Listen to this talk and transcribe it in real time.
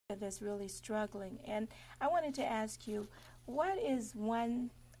that's really struggling. And I wanted to ask you, what is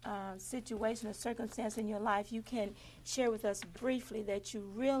one situation or circumstance in your life you can share with us briefly that you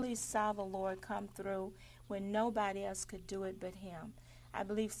really saw the Lord come through when nobody else could do it but Him? I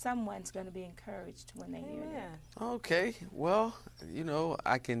believe someone's going to be encouraged when they hear that. Okay, well, you know,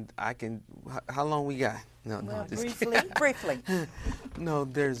 I can. How long we got? No, Briefly. No,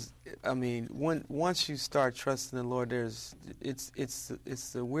 once you start trusting the Lord, it's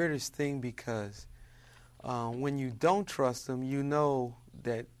the weirdest thing because when you don't trust Him, you know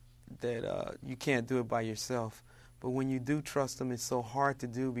that you can't do it by yourself. But when you do trust Him, it's so hard to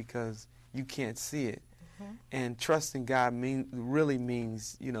do because you can't see it. And trusting God really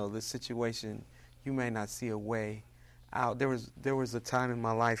means, you know, the situation, you may not see a way out. There was a time in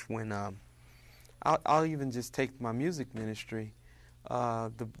my life when I'll even just take my music ministry.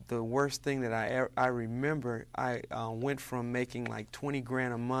 The worst thing that I remember, I went from making like 20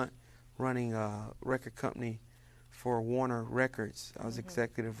 grand a month running a record company for Warner Records. I was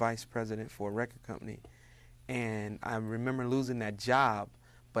executive vice president for a record company. And I remember losing that job,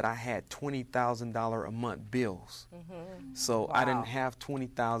 but I had $20,000 a month bills. So I didn't have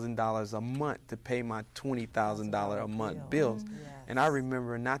 $20,000 a month to pay my $20,000 a month bills. And I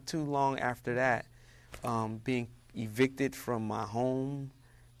remember not too long after that being evicted from my home,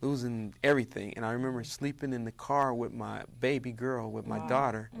 losing everything. And I remember sleeping in the car with my baby girl, with my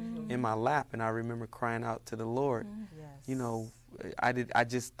daughter in my lap, and I remember crying out to the Lord. You know, I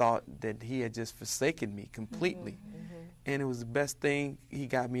just thought that He had just forsaken me completely. And it was the best thing. He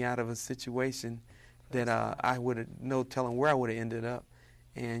got me out of a situation that I would have no telling where I would have ended up.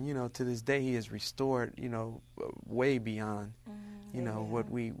 And, you know, to this day, He has restored, you know, way beyond, you know, what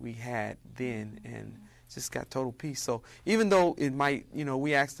we had then. And just got total peace. So even though it might, you know,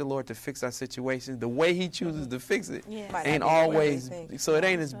 we ask the Lord to fix our situation, the way He chooses to fix it ain't always, so it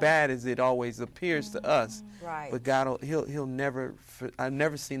ain't as bad as it always appears to us. But God, He'll never, I've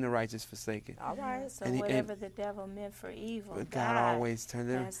never seen the righteous forsaken. All right. So whatever the devil meant for evil, God always turned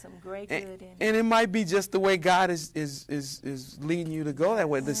it. Has some great good in it. And it might be just the way God is leading you to go that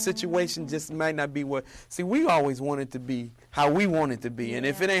way. The situation just might not be what. See, we always want it to be how we want it to be, and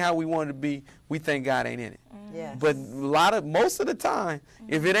if it ain't how we want it to be, we think God ain't in it. But most of the time,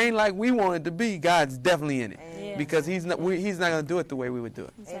 if it ain't like we want it to be, God's definitely in it, because He's not going to do it the way we would do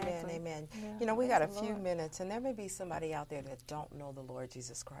it. Exactly. Amen. Yeah. You know, we got a few minutes, and there may be somebody out there that don't know the Lord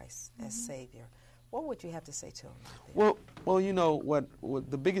Jesus Christ as Savior. What would you have to say to them? Well, you know what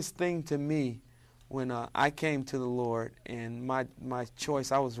the biggest thing to me when I came to the Lord and my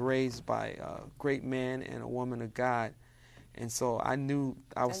choice, I was raised by a great man and a woman of God, and so I knew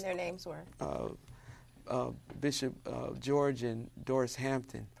I was. And their names were. Bishop George and Doris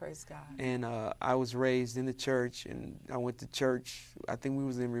Hampton. Praise God. And I was raised in the church, and I went to church. I think we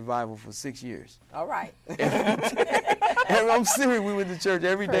was in revival for 6 years. All right. I'm serious. We went to church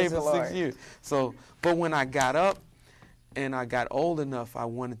every day for 6 years. So, but when I got up and I got old enough, I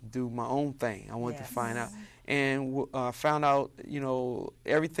wanted to do my own thing. I wanted to find out. And found out, you know,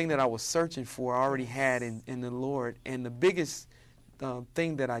 everything that I was searching for, I already had in the Lord. And the biggest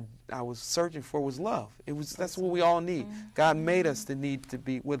thing that I was searching for was love. That's what we all need. God made us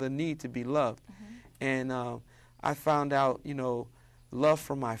with a need to be loved. And I found out, you know, love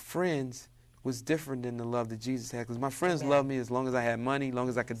from my friends was different than the love that Jesus had. Because my friends loved me as long as I had money, as long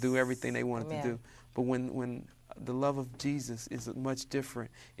as I could do everything they wanted to do. But when the love of Jesus is much different.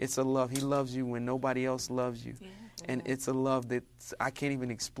 It's a love. He loves you when nobody else loves you. And it's a love that I can't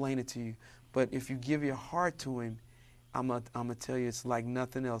even explain it to you. But if you give your heart to Him, I'm gonna tell you, it's like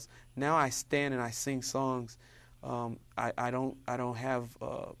nothing else. Now I stand and I sing songs. I don't have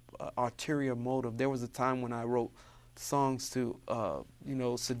ulterior motive. There was a time when I wrote songs to you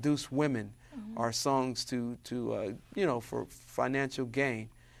know, seduce women, or songs to you know, for financial gain.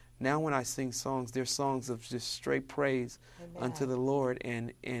 Now when I sing songs, they're songs of just straight praise unto the Lord,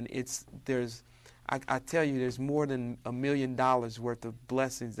 and I tell you, there's more than $1 million worth of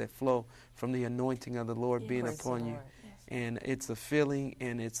blessings that flow from the anointing of the Lord being upon you. And it's a feeling,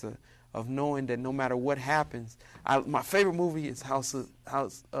 and it's of knowing that no matter what happens. My favorite movie is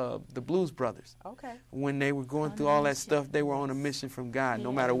the Blues Brothers. Okay. When they were going through all that stuff, they were on a mission from God,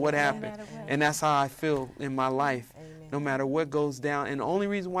 no matter what happened. And that's how I feel in my life, no matter what goes down. And the only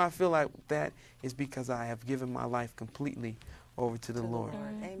reason why I feel like that is because I have given my life completely over to the Lord.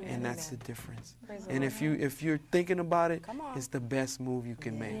 And that's the difference. And if you're thinking about it, it's the best move you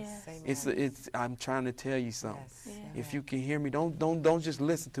can make. I'm trying to tell you something. If you can hear me, don't just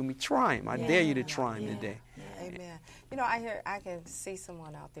listen to me. Try Him. I dare you to try Him today. Amen. You know, I can see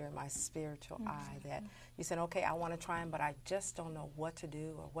someone out there in my spiritual eye that you said, okay, I want to try him, but I just don't know what to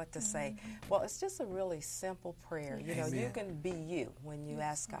do or what to say. Well, it's just a really simple prayer. You know, you can be you when you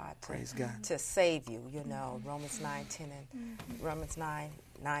ask God to save you. You know, Romans 9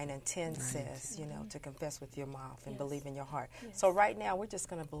 and 10 says, you know, to confess with your mouth and believe in your heart. So right now, we're just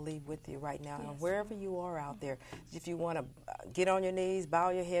going to believe with you right now. And wherever you are out there, if you want to get on your knees,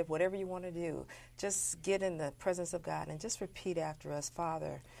 bow your head, whatever you want to do, just get in the presence of God and just repeat after us.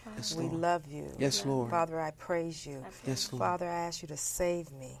 Father, we love you. Yes, Lord. Father, I praise you. Yes, Lord. Father, I ask you to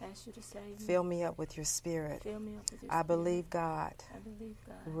save me. Fill me up with your spirit. I believe God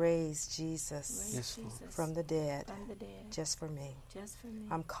raised Jesus from the dead just for me.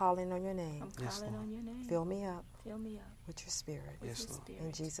 I'm calling on your name. Fill me up with your spirit.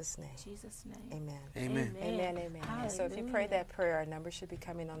 In Jesus' name. Amen. Amen. Amen. Amen. So if you pray that prayer, our number should be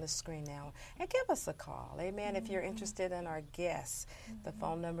coming on the screen now. And give us a call. Amen. If you're interested in our guests, the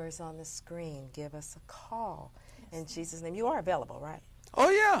phone number is on the screen. Give us a call. In Jesus' name. You are available, right? Oh,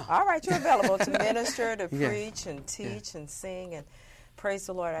 yeah. All right. You're available to minister, to preach, and teach, and sing, and praise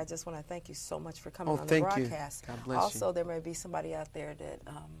the Lord. I just want to thank you so much for coming on the broadcast. God bless also, you. there may be somebody out there that,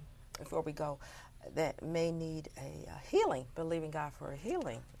 before we go, that may need a healing, believing God for a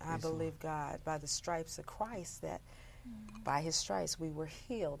healing. I believe God, by the stripes of Christ, that by his stripes we were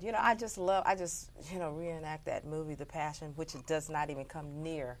healed. You know, I just reenact that movie, The Passion, which does not even come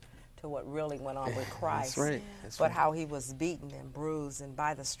near to what really went on with Christ. That's right. But how he was beaten and bruised, and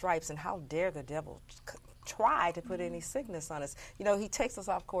by the stripes, and how dare the devil try to put any sickness on us. You know, he takes us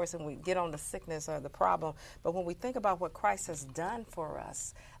off course and we get on the sickness or the problem. But when we think about what Christ has done for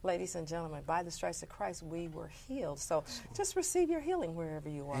us, ladies and gentlemen, by the stripes of Christ, we were healed. So just receive your healing wherever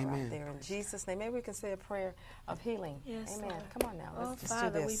you are out there. In Jesus' name, maybe we can say a prayer of healing. Yes, Amen. Lord. Come on now. Let's just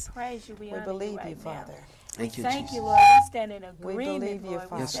Father, do this. we praise you. We honor believe you right Father. Now. Thank you, Thank Jesus. you, Lord. We stand in agreement, believe you, Lord.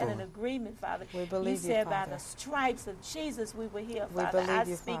 Father. We stand in agreement, Father. We believe you said Father. by the stripes of Jesus we were healed, We Father. I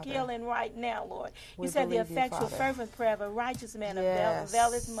believe speak Father. healing right now, Lord. We You said the believe effectual, Father. fervent prayer of a righteous man Yes.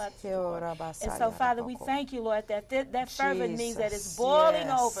 availeth much, Lord. And so, Father, we thank you, Lord, that fervent means that it's boiling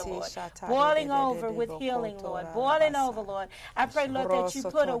over, Lord. Boiling over with healing, Lord. Boiling over, Lord. I pray, Lord, that you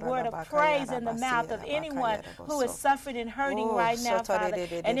put a word of praise in the mouth of anyone who is suffering and hurting right now, Father.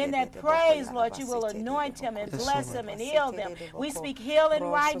 And in that praise, Lord, you will anoint him and bless him and heal them. We speak healing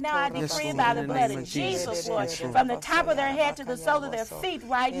right now. I decree by the blood of Jesus, Lord, from the top of their head to the sole of their feet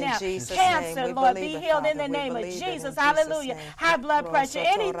right now. Cancer, Lord, be healed in the name of Jesus. Hallelujah. High blood pressure,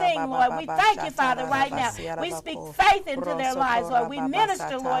 anything, Lord. We thank you, Father, right now. We speak faith into their lives, Lord. We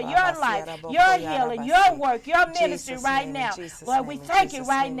minister, Lord, your life, your healing, your work, your ministry right now. Lord, we thank you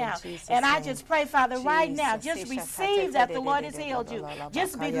right now. And I just pray, Father, right now, just receive that the Lord has healed you.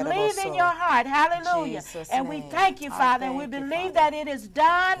 Just believe in your heart. Hallelujah. And we thank you, Father, and we believe that it is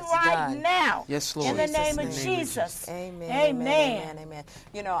done right now. Yes, Lord. In the name of Jesus. Amen. Amen. Amen.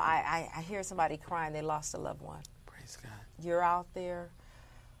 You know, I hear somebody crying they lost a loved one. Praise God. You're out there,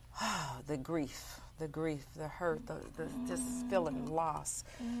 the grief, the hurt, the just feeling loss.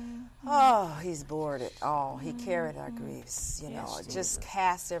 Oh, he's bored it all. He carried our griefs, you know. Just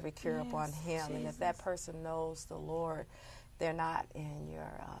cast every care upon him. And if that person knows the Lord, they're not in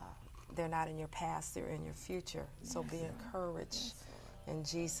your past, they're in your future. So be encouraged in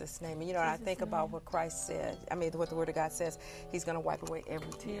Jesus' name. And you know, I think about what Christ said. I mean, what the Word of God says. He's going to wipe away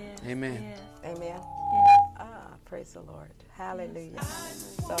every tear. Amen. Amen. Praise the Lord. Hallelujah.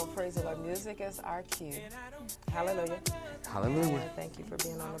 So praise the Lord. Music is our cue. Hallelujah. Hallelujah. Thank you for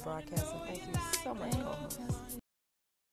being on the broadcast, and thank you so much, co-host.